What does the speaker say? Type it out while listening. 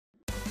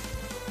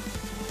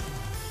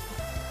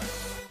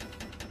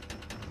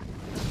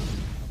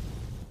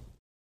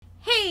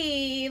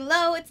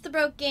Hello, it's the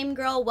Broke Game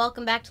Girl.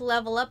 Welcome back to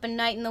Level Up and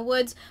Night in the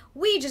Woods.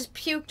 We just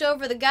puked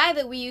over the guy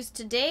that we used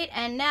to date,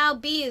 and now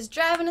B is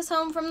driving us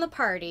home from the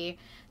party.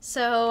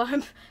 So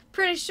I'm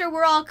pretty sure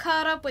we're all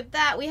caught up with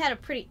that. We had a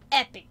pretty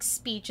epic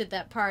speech at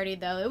that party,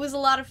 though. It was a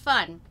lot of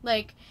fun.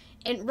 Like,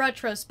 in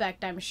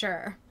retrospect, I'm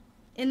sure.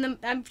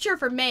 I'm sure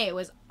for May it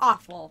was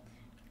awful.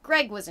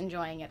 Greg was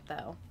enjoying it,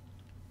 though.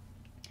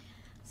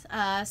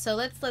 So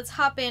let's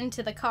hop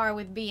into the car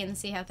with B and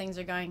see how things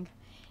are going.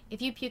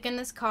 If you puke in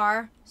this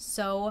car,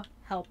 so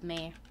help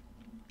me.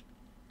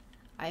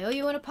 I owe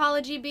you an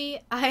apology, B.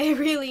 I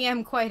really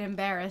am quite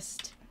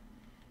embarrassed.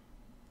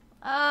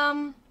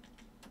 Oh,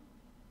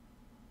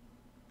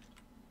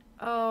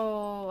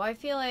 I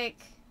feel like...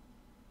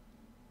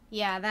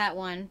 Yeah, that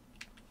one.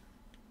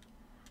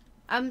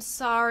 I'm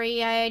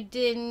sorry, I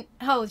didn't...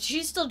 Oh,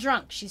 she's still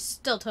drunk. She's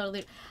still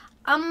totally...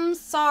 I'm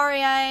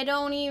sorry, I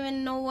don't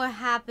even know what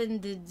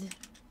happened.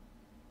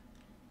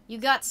 You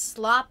got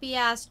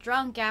sloppy-ass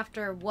drunk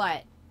after,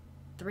 what,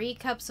 3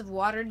 cups of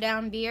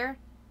watered-down beer?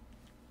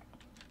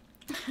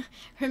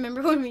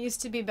 Remember when we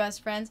used to be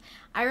best friends?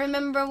 I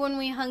remember when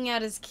we hung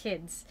out as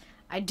kids.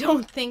 I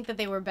don't think that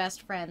they were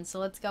best friends, so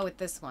let's go with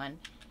this one.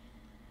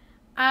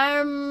 I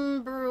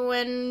remember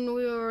when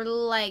we were,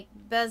 like,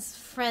 best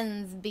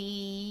friends,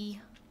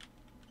 B.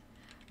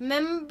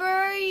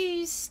 Remember you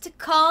used to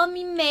call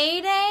me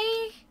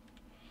Mayday?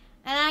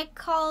 And I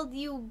called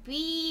you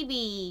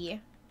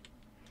BB.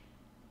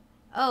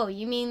 Oh,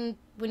 you mean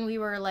when we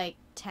were, like,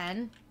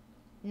 10?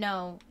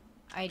 No,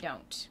 I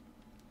don't.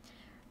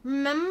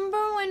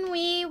 Remember when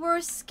we were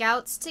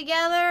scouts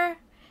together?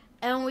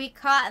 And we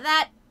caught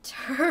that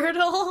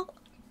turtle?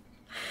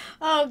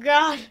 Oh,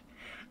 God.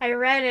 I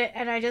read it,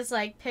 and I just,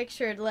 like,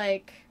 pictured,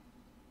 like...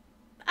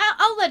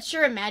 I'll let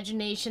your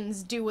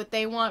imaginations do what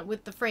they want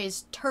with the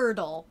phrase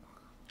turtle.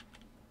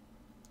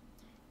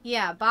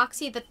 Yeah,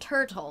 Boxy the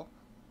turtle.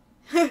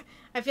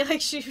 I feel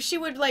like she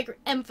would, like,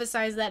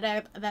 emphasize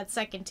that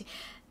second T.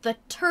 The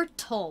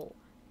turtle.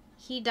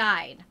 He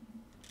died.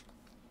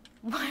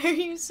 Why are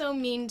you so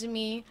mean to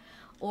me?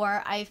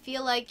 Or, I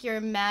feel like you're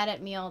mad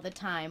at me all the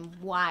time.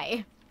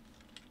 Why?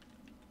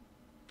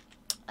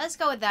 Let's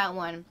go with that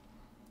one.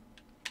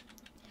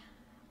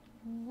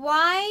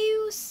 Why are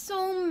you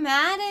so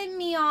mad at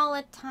me all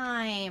the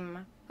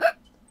time?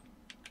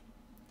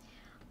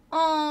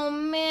 Oh,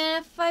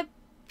 man, if I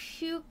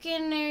puke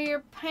in there, your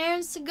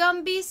parents are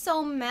gonna be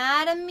so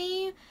mad at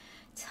me.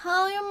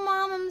 Tell your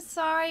mom I'm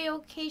sorry,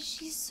 okay?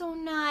 She's so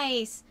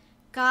nice.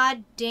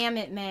 God damn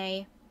it,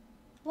 May.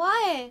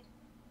 What?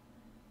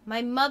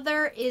 My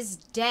mother is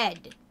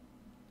dead.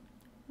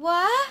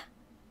 What?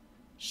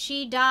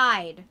 She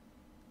died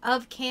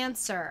of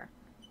cancer.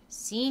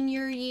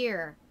 Senior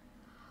year.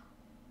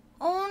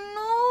 Oh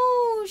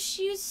no,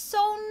 she's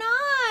so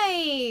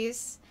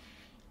nice.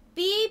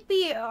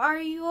 Baby, are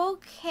you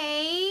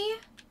okay?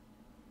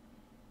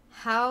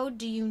 How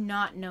do you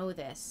not know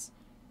this?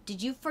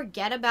 Did you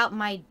forget about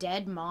my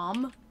dead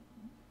mom?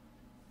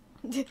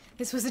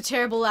 This was a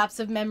terrible lapse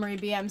of memory,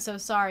 B. I'm so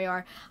sorry,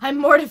 or I'm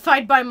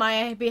mortified by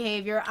my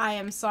behavior. I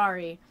am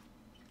sorry.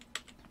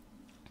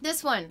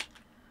 This one.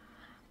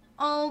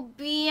 Oh,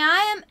 B,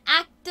 I am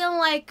acting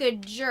like a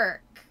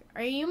jerk.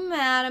 Are you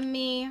mad at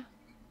me?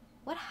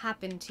 What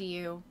happened to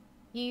you?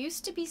 You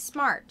used to be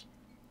smart.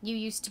 You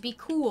used to be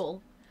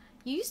cool.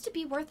 You used to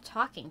be worth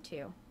talking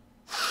to.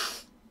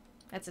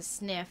 That's a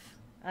sniff.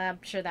 I'm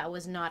sure that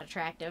was not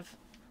attractive.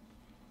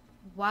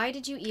 Why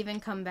did you even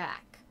come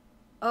back?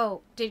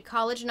 Oh, did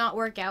college not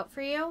work out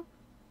for you?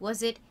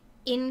 Was it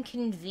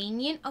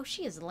inconvenient? Oh,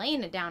 she is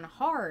laying it down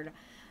hard.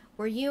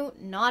 Were you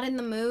not in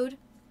the mood?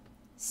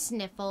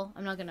 Sniffle.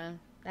 I'm not gonna...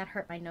 That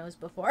hurt my nose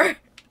before.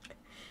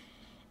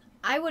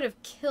 I would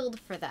have killed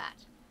for that.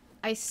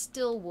 I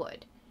still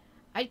would.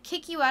 I'd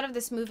kick you out of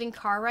this moving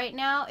car right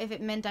now if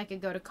it meant I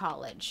could go to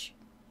college.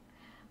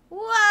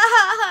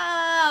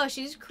 Wow!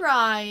 She's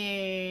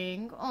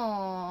crying.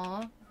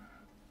 Aww.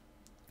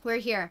 We're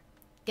here.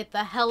 Get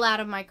the hell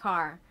out of my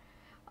car.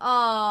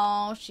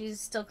 Oh, she's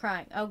still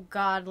crying. Oh,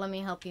 God, let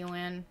me help you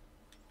in.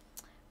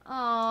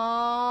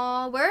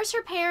 Oh, where's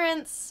her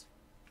parents?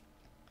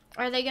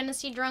 Are they gonna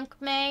see drunk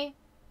May?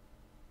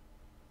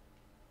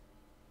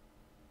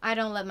 I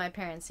don't let my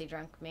parents see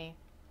drunk me.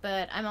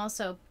 But I'm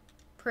also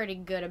pretty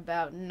good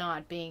about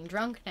not being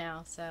drunk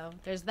now, so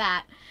there's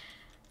that.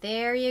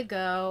 There you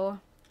go.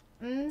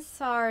 I'm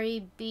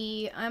sorry,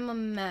 B. I'm a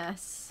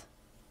mess.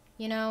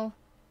 You know,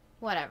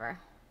 whatever.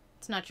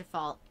 It's not your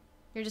fault.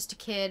 You're just a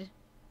kid.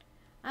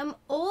 I'm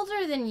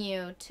older than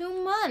you.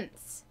 2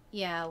 months.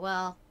 Yeah,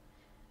 well,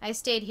 I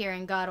stayed here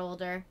and got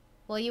older.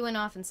 Well, you went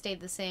off and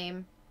stayed the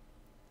same.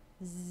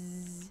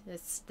 Zzz.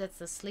 That's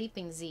the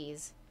sleeping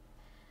Z's.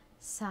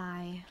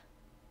 Sigh.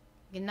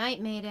 Good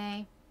night,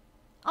 Mayday.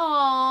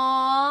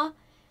 Aww.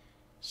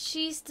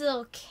 She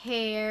still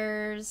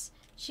cares.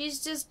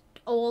 She's just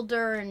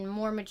older and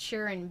more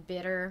mature and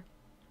bitter.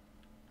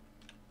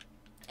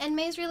 And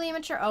May's really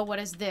immature. Oh, what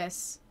is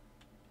this?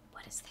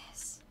 What is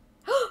this?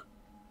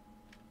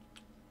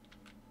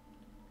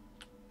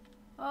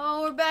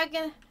 Oh, we're back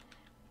in...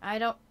 I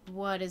don't...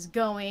 What is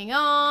going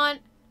on?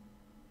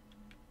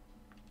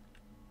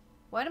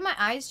 Why do my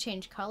eyes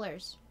change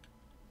colors?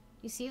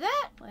 You see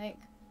that? Like,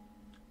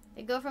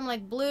 they go from,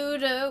 like, blue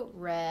to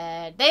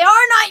red. They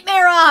are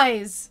nightmare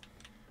eyes!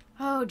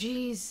 Oh,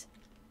 jeez.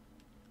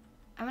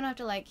 I'm gonna have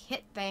to, like,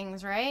 hit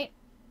things, right?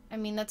 I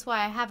mean, that's why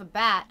I have a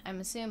bat, I'm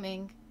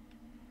assuming.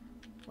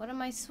 What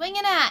am I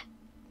swinging at?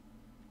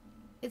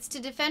 It's to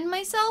defend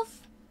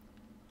myself?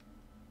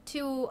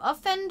 To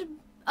offend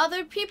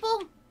other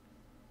people?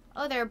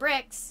 Oh, there are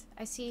bricks.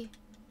 I see.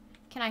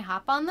 Can I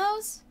hop on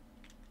those?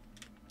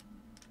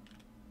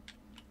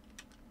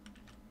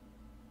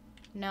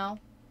 No.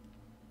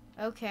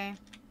 Okay.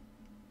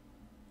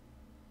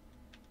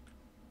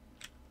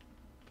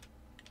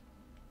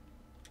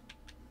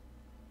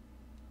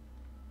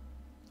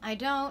 I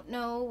don't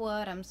know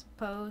what I'm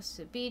supposed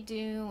to be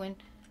doing.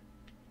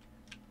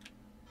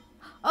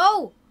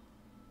 Oh!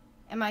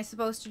 Am I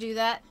supposed to do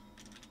that?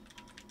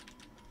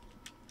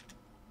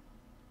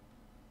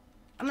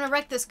 I'm gonna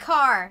wreck this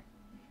car.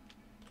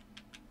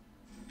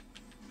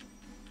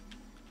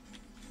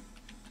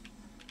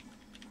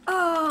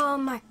 Oh,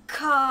 my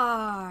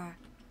car.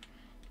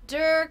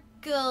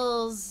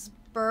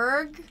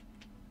 Dirkelsberg?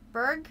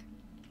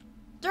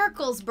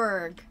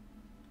 Dirkelsberg.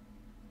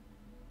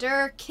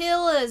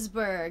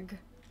 Dirkillesberg.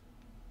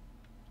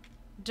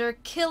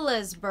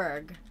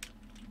 Dirkillesberg.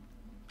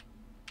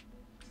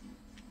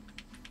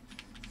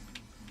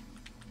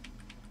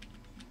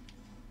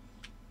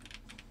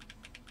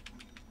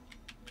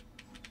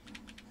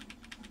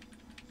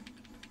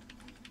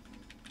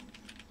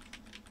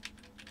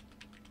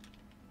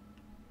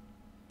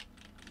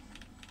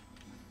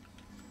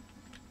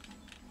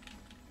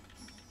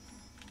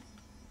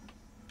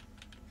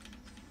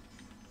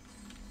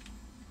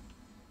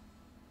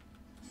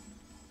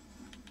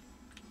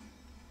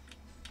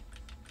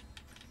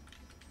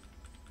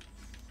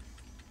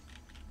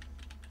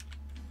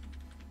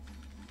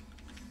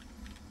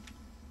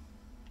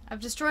 I've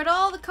destroyed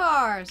all the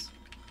cars.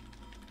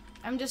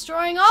 I'm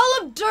destroying all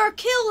of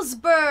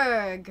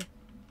Dirkillesberg.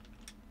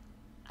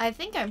 I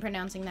think I'm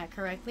pronouncing that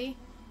correctly.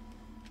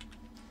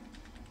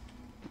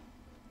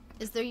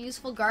 Is there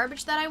useful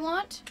garbage that I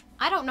want?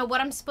 I don't know what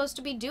I'm supposed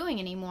to be doing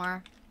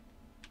anymore.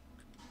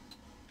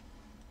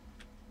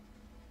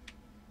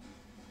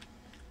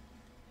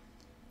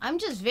 I'm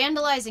just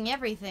vandalizing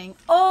everything.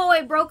 Oh,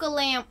 I broke a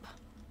lamp.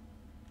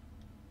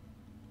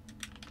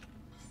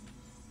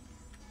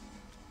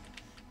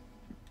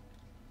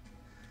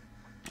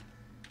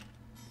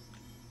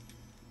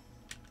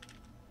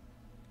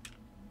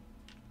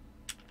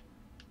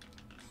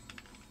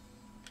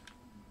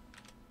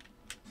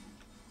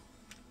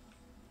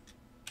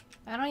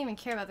 I don't even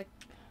care about the...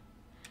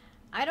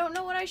 I don't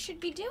know what I should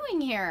be doing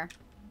here.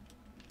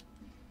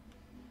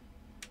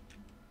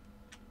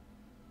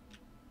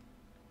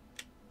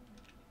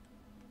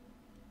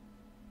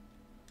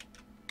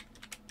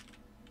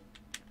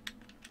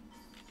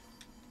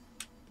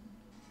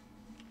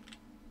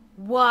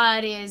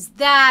 What is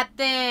that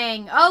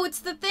thing? Oh, it's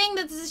the thing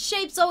that the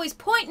shape's always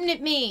pointing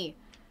at me.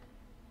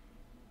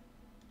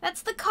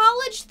 That's the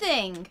college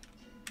thing.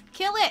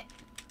 Kill it.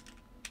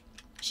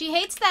 She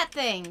hates that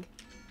thing.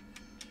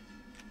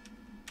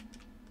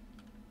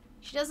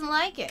 She doesn't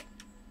like it.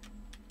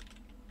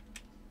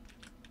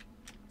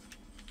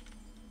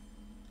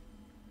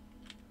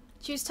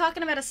 She was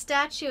talking about a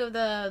statue of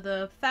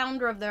the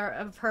founder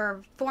of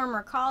her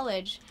former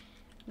college.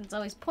 It's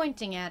always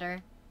pointing at her.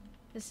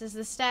 This is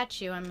the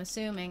statue, I'm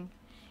assuming.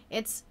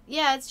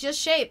 Yeah, it's just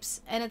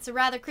shapes, and it's a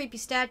rather creepy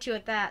statue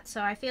at that,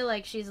 so I feel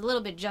like she's a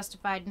little bit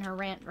justified in her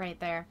rant right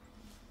there.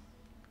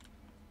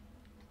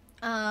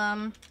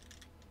 What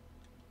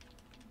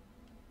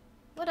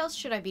else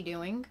should I be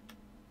doing?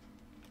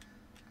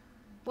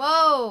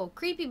 Whoa,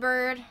 creepy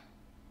bird.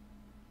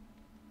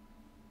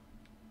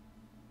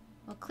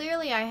 Well,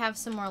 clearly I have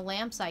some more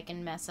lamps I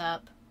can mess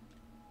up.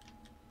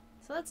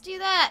 So let's do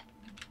that.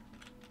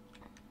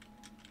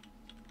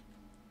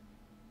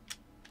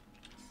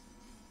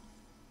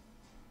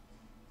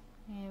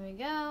 Here we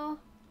go.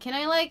 Can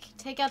I, like,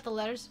 take out the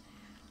letters?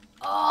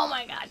 Oh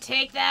my god,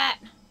 take that!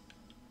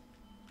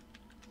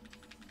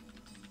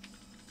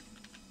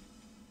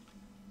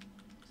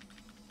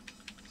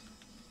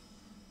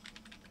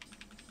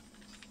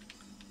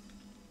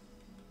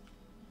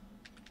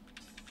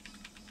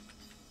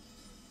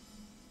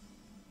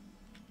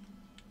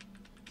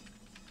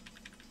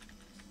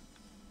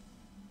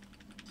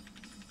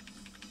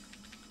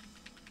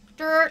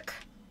 Dirk!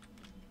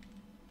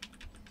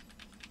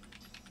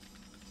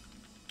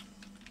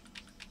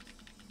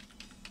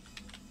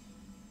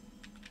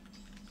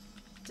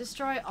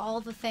 Destroy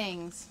all the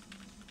things.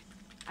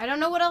 I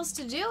don't know what else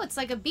to do. It's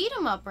like a beat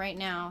 'em up right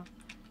now.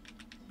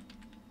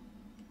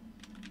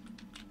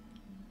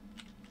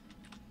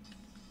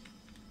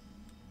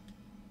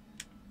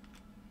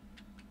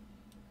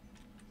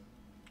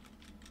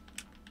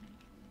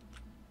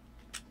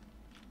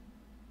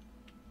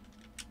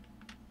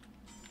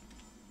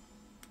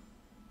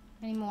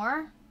 Any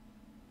more?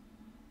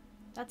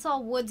 That's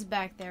all woods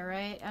back there,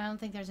 right? I don't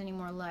think there's any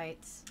more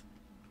lights.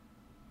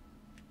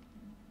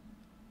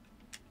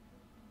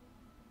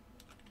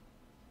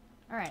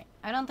 Alright,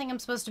 I don't think I'm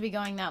supposed to be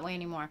going that way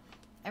anymore.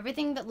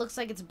 Everything that looks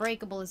like it's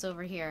breakable is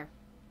over here.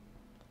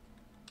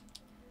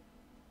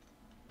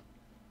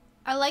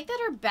 I like that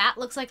her bat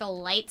looks like a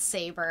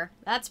lightsaber.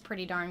 That's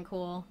pretty darn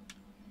cool.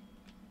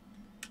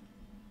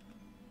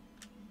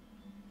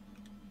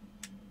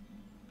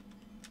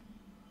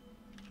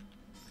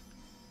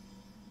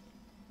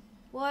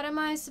 What am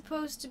I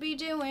supposed to be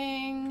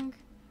doing?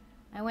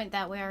 I went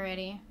that way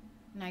already,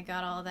 and I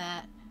got all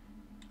that.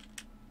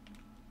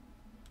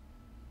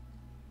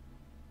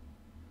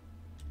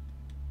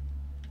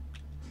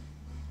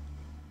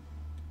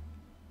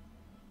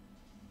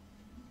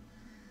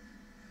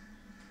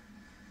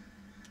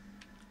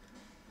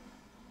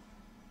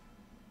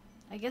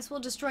 I guess we'll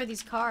destroy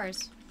these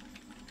cars.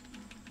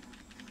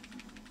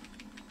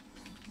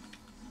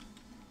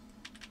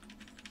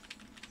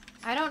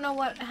 I don't know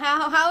what,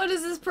 how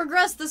does this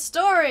progress the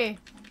story?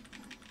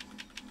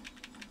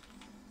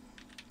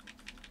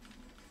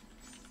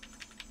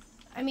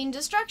 I mean,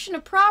 destruction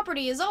of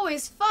property is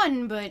always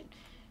fun, but...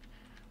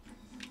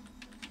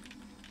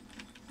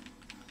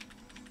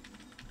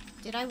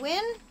 Did I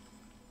win?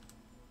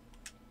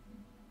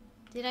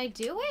 Did I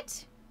do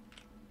it?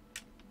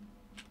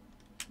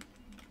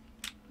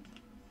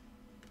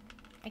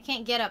 I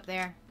can't get up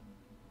there.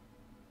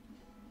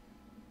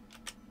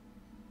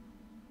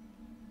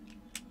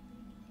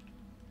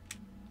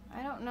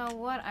 I don't know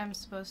what I'm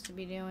supposed to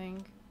be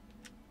doing.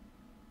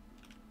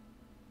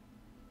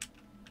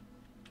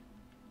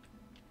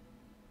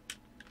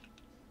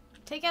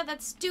 Take out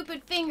that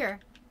stupid finger.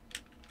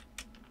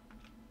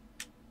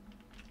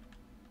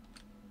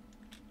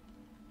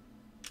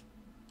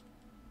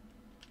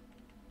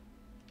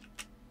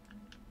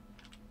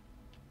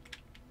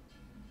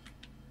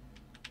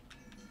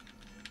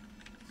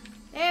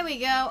 There we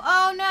go.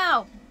 Oh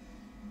no!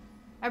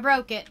 I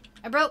broke it.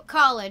 I broke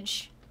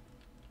college.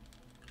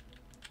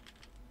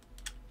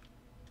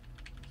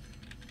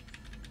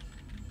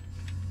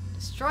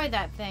 Destroy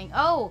that thing.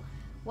 Oh!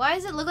 Why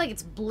does it look like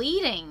it's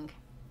bleeding?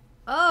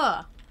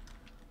 Ugh.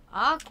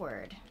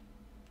 Awkward.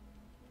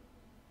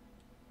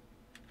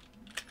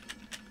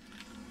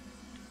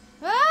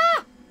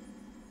 Ah!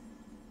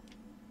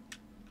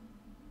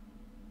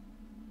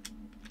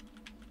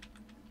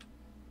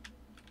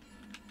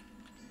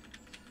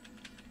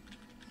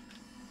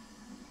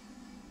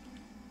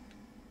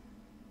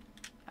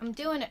 I'm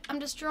doing it. I'm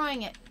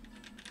destroying it.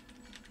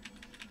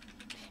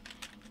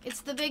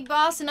 It's the big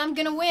boss and I'm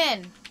gonna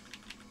win.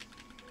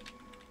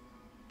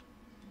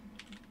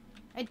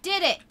 I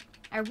did it.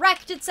 I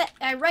wrecked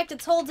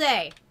its whole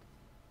day.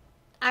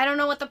 I don't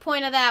know what the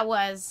point of that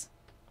was.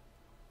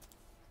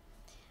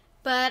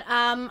 But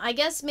I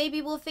guess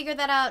maybe we'll figure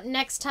that out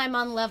next time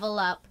on Level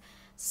Up.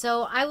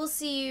 So I will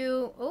see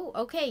you. Oh,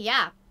 okay,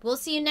 yeah. We'll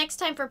see you next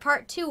time for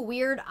part 2,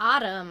 Weird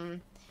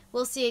Autumn.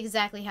 We'll see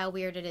exactly how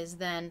weird it is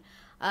then.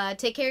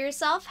 Take care of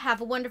yourself, have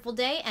a wonderful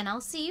day, and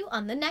I'll see you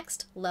on the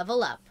next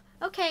Level Up.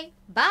 Okay,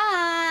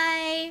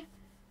 bye!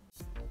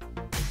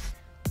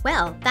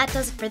 Well, that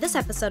does it for this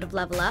episode of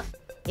Level Up.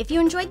 If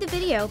you enjoyed the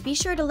video, be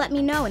sure to let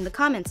me know in the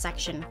comments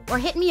section, or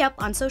hit me up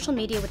on social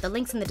media with the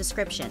links in the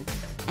description.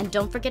 And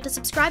don't forget to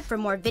subscribe for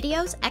more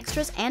videos,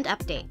 extras, and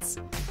updates.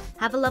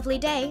 Have a lovely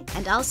day,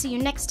 and I'll see you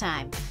next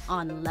time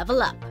on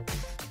Level Up.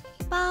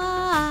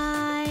 Bye!